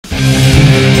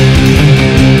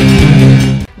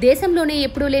దేశంలోనే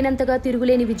ఎప్పుడూ లేనంతగా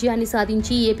తిరుగులేని విజయాన్ని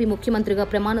సాధించి ఏపీ ముఖ్యమంత్రిగా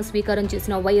ప్రమాణ స్వీకారం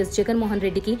చేసిన వైఎస్ జగన్మోహన్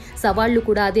రెడ్డికి సవాళ్లు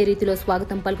కూడా అదే రీతిలో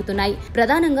స్వాగతం పలుకుతున్నాయి.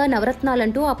 ప్రధానంగా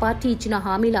నవరత్నాలంటూ ఆ పార్టీ ఇచ్చిన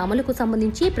హామీల అమలుకు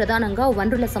సంబంధించి ప్రధానంగా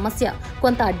వనరుల సమస్య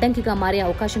కొంత అడ్డంకిగా మారే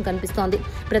అవకాశం కనిపిస్తోంది.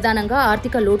 ప్రధానంగా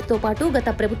ఆర్థిక లోటుతో పాటు గత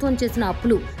ప్రభుత్వం చేసిన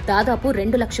అప్పులు దాదాపు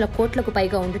 2 లక్షల కోట్లకు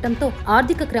పైగా ఉండటంతో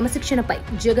ఆర్థిక క్రమశిక్షణపై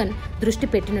జగన్ దృష్టి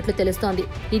పెట్టినట్లు తెలుస్తోంది.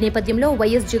 ఈ నేపథ్యంలో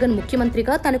వైఎస్ జగన్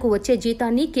ముఖ్యమంత్రిగా తనకు వచ్చే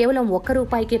జీతాన్ని కేవలం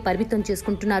 ₹1 పరిమితం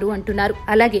చేసుకుంటున్నారు అంటున్నారు.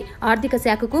 అలాగే ఆర్థిక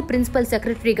శాఖకు ప్రిన్సిపల్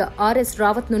సెక్రటరీగా ఆర్ఎస్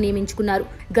రావత్ ను నియమించుకున్నారు.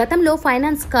 గతంలో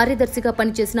ఫైనాన్స్ కార్యదర్శిగా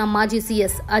పనిచేసిన మాజీ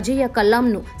సీఎస్ అజయ్య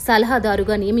కల్లాంను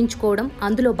సలహాదారుగా నియమించుకోవడం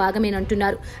అందులో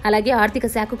భాగమేనంటున్నారు. అలాగే ఆర్థిక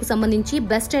శాఖకు సంబంధించి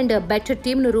బెస్ట్ అండ్ బెటర్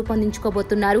టీంను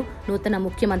రూపొందించుకోబోతున్నారు నూతన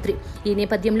ముఖ్యమంత్రి. ఈ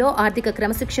నేపథ్యంలో ఆర్థిక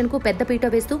క్రమశిక్షణకు పెద్దపీట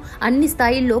వేస్తూ అన్ని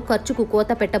స్థాయిల్లో ఖర్చుకు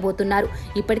కోత పెట్టబోతున్నారు.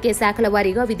 ఇప్పటికే శాఖల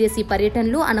వారీగా విదేశీ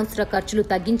పర్యటనలు, అనవసర ఖర్చులు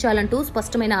తగ్గించాలంటూ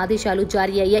స్పష్టమైన ఆదేశాలు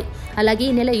జారీ అయ్యాయి. అలాగే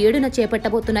ఈ నెల 7న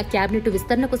చేపట్టబోతున్న కేబినెట్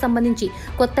విస్తరణకు సంబంధించి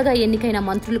కొత్తగా ఎన్నికైన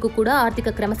మంత్రులకు కూడా ఆర్థిక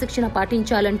క్రమశిక్షణ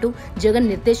పాటించాలంటూ జగన్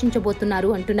నిర్దేశించబోతున్నారు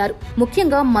అంటున్నారు.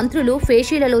 ముఖ్యంగా మంత్రులు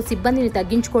ఫేషీలలో సిబ్బందిని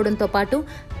తగ్గించుకోవడంతో పాటు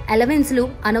అలవెన్స్లు,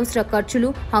 అనవసర ఖర్చులు,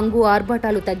 హంగు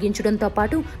ఆర్భాటాలు తగ్గించడంతో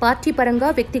పాటు పార్టీ పరంగా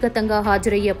వ్యక్తిగతంగా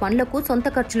హాజరయ్యే పనులకు సొంత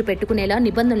ఖర్చులు పెట్టుకునేలా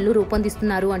నిబంధనలు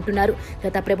రూపొందిస్తున్నారు అంటున్నారు.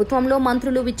 గత ప్రభుత్వంలో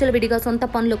మంత్రులు విచ్చలవిడిగా సొంత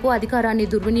పనులకు అధికారాన్ని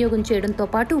దుర్వినియోగం చేయడంతో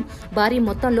పాటు భారీ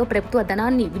మొత్తంలో ప్రభుత్వ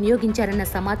ధనాన్ని వినియోగించారన్న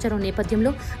సమాచారం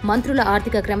నేపథ్యంలో మంత్రుల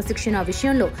ఆర్థిక క్రమశిక్షణ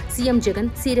విషయంలో సీఎం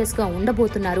జగన్ సీరియస్ గా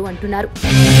ఉండబోతున్నారు అంటున్నారు.